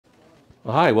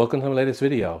Well, hi, welcome to my latest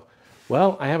video.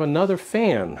 Well, I have another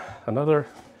fan, another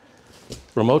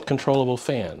remote controllable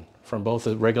fan from both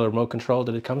the regular remote control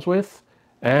that it comes with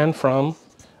and from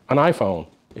an iPhone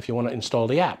if you want to install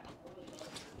the app.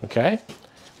 Okay?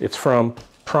 It's from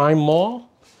PrimeMall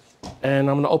and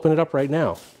I'm going to open it up right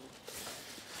now.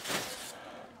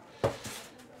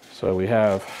 So we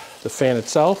have the fan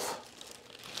itself.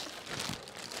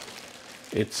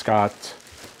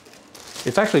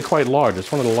 It's actually quite large.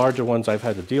 It's one of the larger ones I've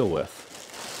had to deal with.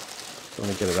 So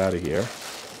let me get it out of here.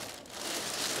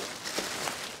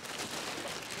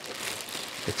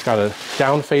 It's got a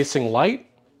down-facing light.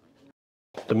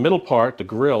 The middle part, the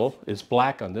grill, is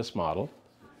black on this model.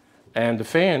 And the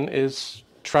fan is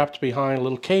trapped behind a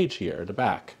little cage here at the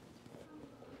back.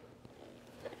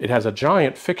 It has a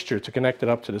giant fixture to connect it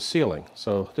up to the ceiling.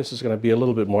 So this is going to be a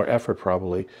little bit more effort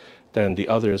probably than the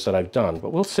others that I've done,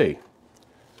 but we'll see.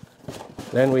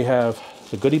 Then we have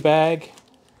the goodie bag,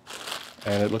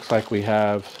 and it looks like we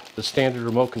have the standard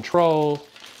remote control,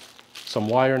 some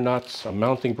wire nuts, a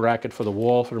mounting bracket for the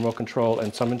wall for the remote control,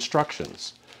 and some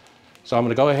instructions. So I'm going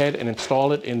to go ahead and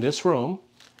install it in this room.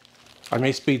 I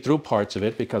may speed through parts of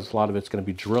it because a lot of it's going to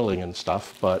be drilling and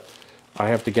stuff, but I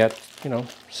have to get,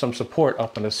 some support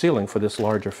up on the ceiling for this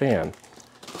larger fan.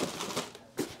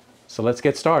 So let's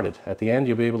get started. At the end,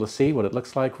 you'll be able to see what it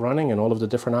looks like running and all of the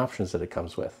different options that it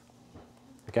comes with.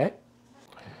 Okay?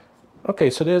 Okay,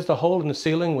 so there's the hole in the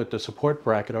ceiling with the support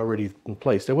bracket already in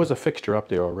place. There was a fixture up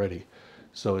there already,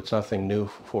 so it's nothing new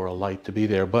for a light to be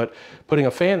there. But putting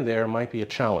a fan there might be a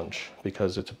challenge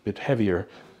because it's a bit heavier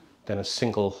than a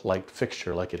single light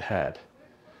fixture like it had.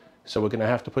 So we're going to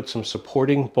have to put some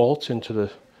supporting bolts into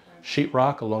the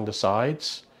sheetrock along the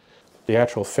sides. The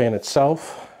actual fan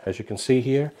itself, as you can see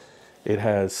here, it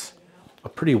has a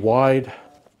pretty wide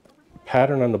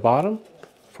pattern on the bottom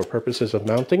for purposes of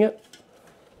mounting it.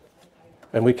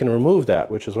 And we can remove that,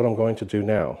 which is what I'm going to do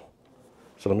now.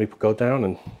 So let me go down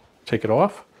and take it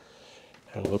off,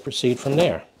 and we'll proceed from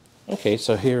there. Okay,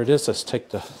 so here it is. Let's take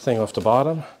the thing off the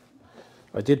bottom.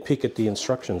 I did peek at the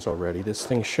instructions already. This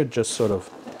thing should just sort of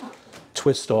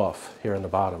twist off here on the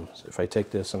bottom. So if I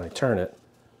take this and I turn it,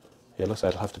 it looks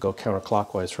like I'll have to go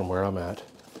counterclockwise from where I'm at.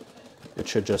 It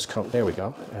should just come, there we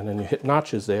go. And then you hit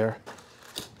notches there,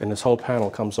 and this whole panel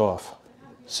comes off.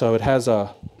 So it has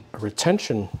a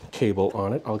retention cable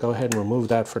on it. I'll go ahead and remove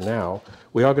that for now.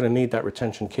 We are going to need that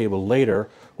retention cable later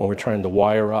when we're trying to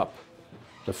wire up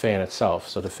the fan itself.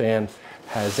 So the fan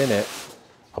has in it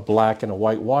a black and a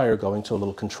white wire going to a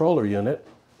little controller unit,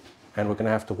 and we're going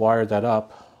to have to wire that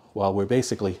up while we're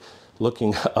basically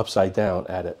looking upside down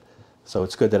at it. So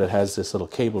it's good that it has this little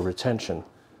cable retention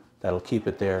that'll keep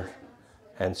it there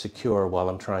and secure while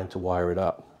I'm trying to wire it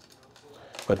up.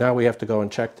 But now we have to go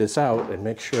and check this out and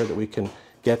make sure that we can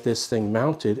get this thing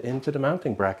mounted into the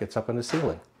mounting brackets up on the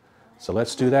ceiling. So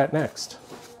let's do that next.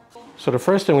 So the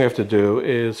first thing we have to do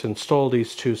is install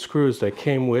these two screws that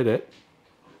came with it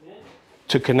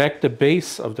to connect the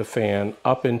base of the fan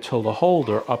up until the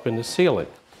holder up in the ceiling.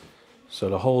 So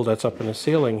the hole that's up in the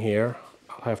ceiling here,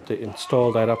 I'll have to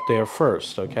install that up there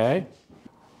first, okay?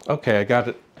 Okay, I got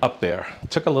it up there.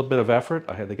 It took a little bit of effort.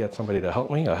 I had to get somebody to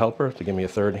help me, a helper, to give me a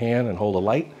third hand and hold a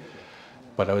light,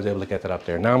 but I was able to get that up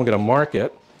there. Now I'm going to mark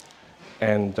it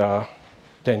and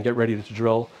then get ready to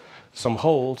drill some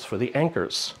holes for the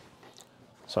anchors.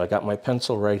 So I got my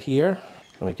pencil right here.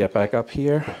 Let me get back up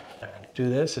here and do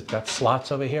this. It's got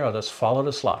slots over here. I'll just follow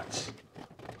the slots.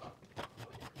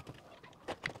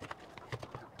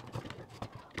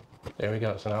 There we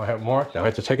go. So now I have marked. Now I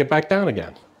have to take it back down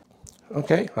again.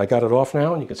 Okay, I got it off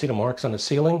now, and you can see the marks on the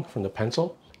ceiling from the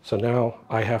pencil. So now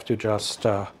I have to just,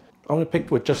 I'm going to pick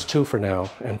with just two for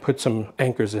now and put some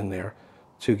anchors in there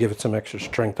to give it some extra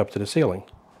strength up to the ceiling.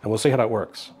 And we'll see how that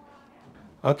works.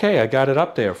 Okay, I got it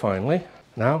up there finally.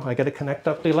 Now I got to connect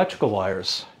up the electrical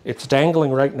wires. It's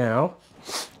dangling right now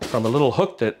from a little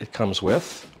hook that it comes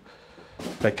with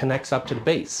that connects up to the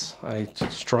base. I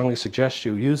strongly suggest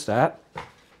you use that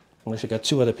unless you got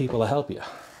two other people to help you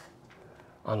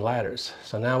on ladders.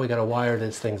 So now we got to wire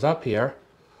these things up here.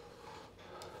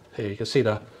 Here you can see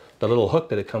the little hook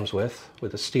that it comes with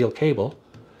a steel cable.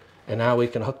 And now we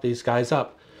can hook these guys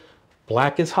up.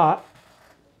 Black is hot,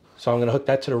 so I'm going to hook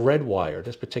that to the red wire.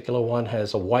 This particular one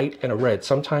has a white and a red.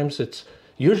 Sometimes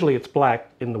usually it's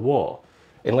black in the wall,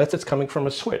 unless it's coming from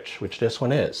a switch, which this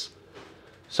one is.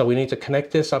 So we need to connect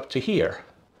this up to here.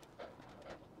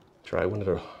 Try one of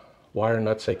the wire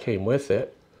nuts that came with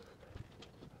it.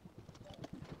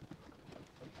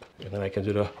 And then I can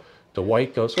do the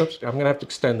white goes, oops, I'm going to have to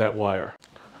extend that wire.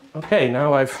 Okay,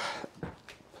 now I've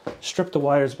stripped the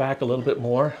wires back a little bit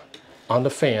more on the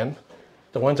fan.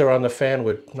 the ones that are on the fan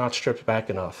were not stripped back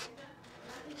enough.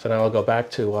 So now I'll go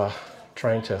back to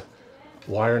trying to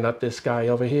wire nut this guy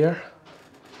over here.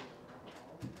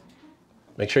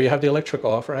 Make sure you have the electric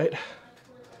off, right?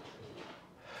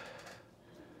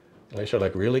 Make sure,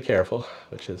 like, really careful,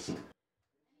 which is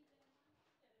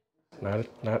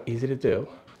not easy to do.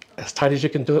 As tight as you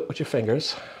can do it with your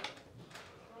fingers.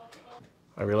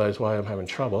 I realize why I'm having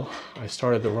trouble. I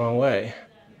started the wrong way.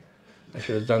 I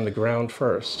should have done the ground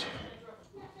first.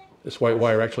 This white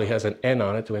wire actually has an N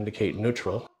on it to indicate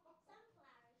neutral.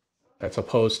 That's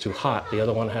opposed to hot. The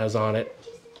other one has on it,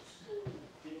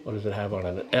 what does it have on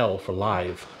it? An L for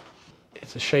live.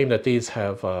 It's a shame that these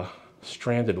have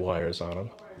stranded wires on them.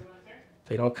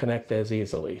 They don't connect as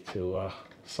easily to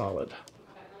solid.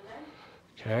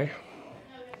 Okay,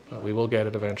 but we will get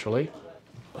it eventually.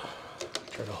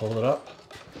 Try to hold it up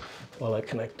while I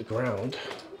connect the ground.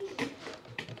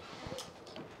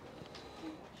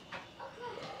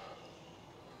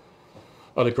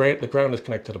 Oh, the ground is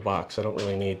connected to the box. I don't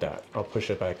really need that. I'll push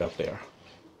it back up there.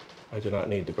 I do not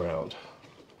need the ground.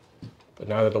 But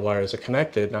now that the wires are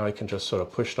connected, now I can just sort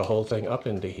of push the whole thing up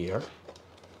into here.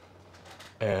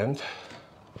 And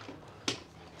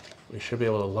we should be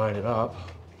able to line it up.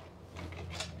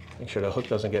 Make sure the hook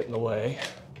doesn't get in the way.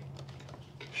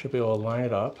 Should be able to line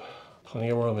it up. Plenty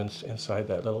of room inside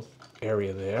that little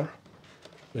area there.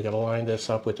 We gotta line this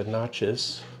up with the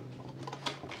notches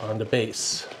on the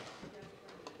base.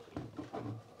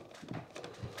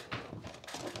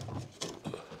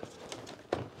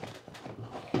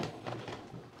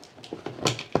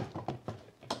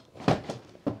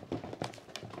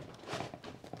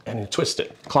 And you twist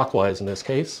it clockwise in this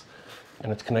case,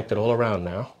 and it's connected all around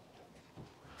now.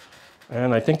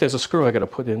 And I think there's a screw I got to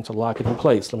put in to lock it in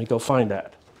place. Let me go find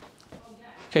that.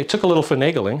 Okay, it took a little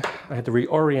finagling. I had to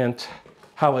reorient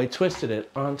how I twisted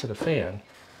it onto the fan.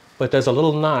 But there's a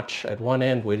little notch at one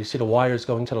end where you see the wires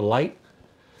going to the light,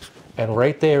 and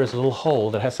right there is a little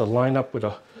hole that has to line up with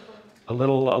a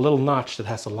little notch that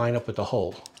has to line up with the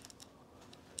hole.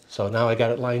 So now I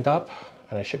got it lined up,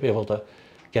 and I should be able to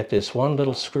get this one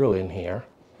little screw in here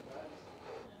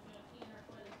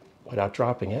without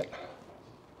dropping it.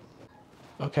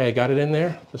 Okay, I got it in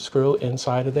there, the screw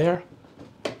inside of there,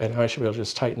 and now I should be able to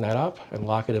just tighten that up and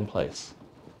lock it in place.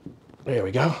 There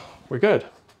we go, we're good.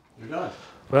 You're done.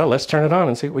 Well, let's turn it on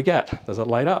and see what we get. Does it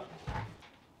light up?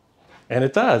 And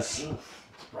it does.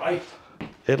 It's bright.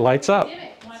 It lights up.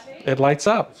 It lights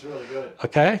up. It's really good.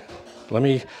 Okay, let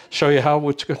me show you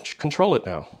how to control it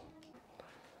now.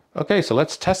 Okay, so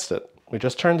let's test it. We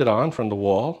just turned it on from the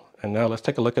wall, and now let's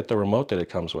take a look at the remote that it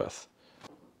comes with.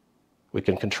 We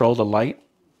can control the light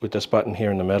with this button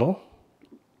here in the middle.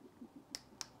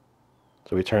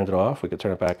 So we turned it off, we could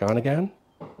turn it back on again.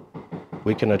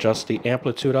 We can adjust the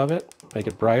amplitude of it, make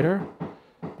it brighter,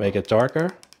 make it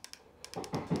darker.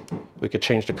 We could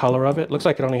change the color of it. Looks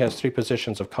like it only has 3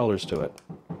 positions of colors to it,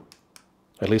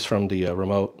 at least from the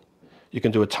remote. You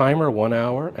can do a timer, 1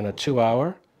 hour, and a 2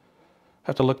 hour.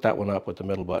 Have to look that one up, what the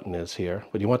middle button is here.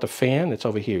 But you want the fan, it's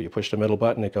over here. You push the middle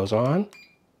button, it goes on.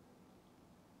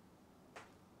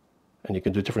 And you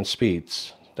can do different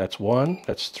speeds. That's 1,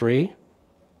 that's 3,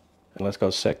 and let's go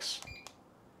 6.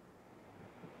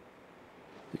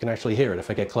 You can actually hear it if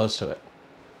I get close to it.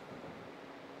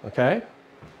 Okay?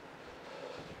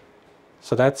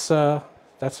 So that's the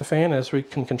fan as we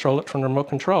can control it from remote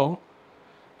control.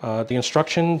 The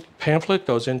instruction pamphlet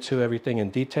goes into everything in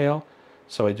detail.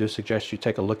 So I do suggest you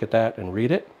take a look at that and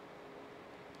read it.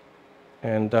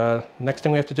 And next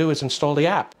thing we have to do is install the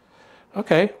app.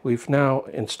 Okay, we've now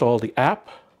installed the app.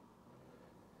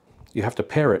 You have to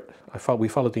pair it. We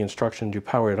followed the instructions. You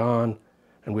power it on,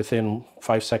 and within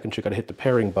 5 seconds you got to hit the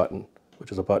pairing button, which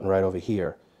is a button right over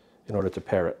here, in order to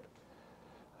pair it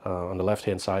on the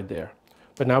left-hand side there.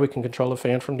 But now we can control the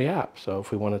fan from the app. So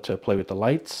if we wanted to play with the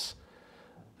lights,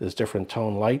 there's different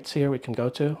tone lights here we can go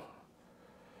to.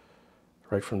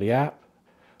 Right from the app.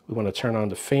 We want to turn on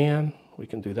the fan, we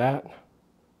can do that.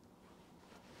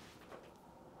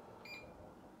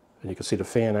 And you can see the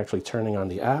fan actually turning on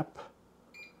the app.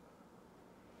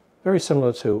 Very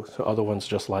similar to other ones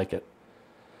just like it.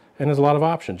 And there's a lot of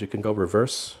options. You can go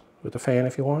reverse with the fan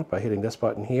if you want by hitting this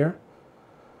button here.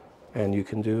 And you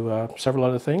can do several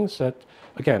other things that,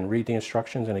 again, read the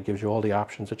instructions and it gives you all the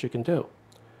options that you can do.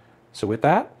 So with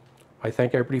that, I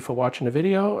thank everybody for watching the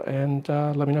video, and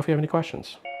let me know if you have any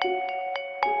questions.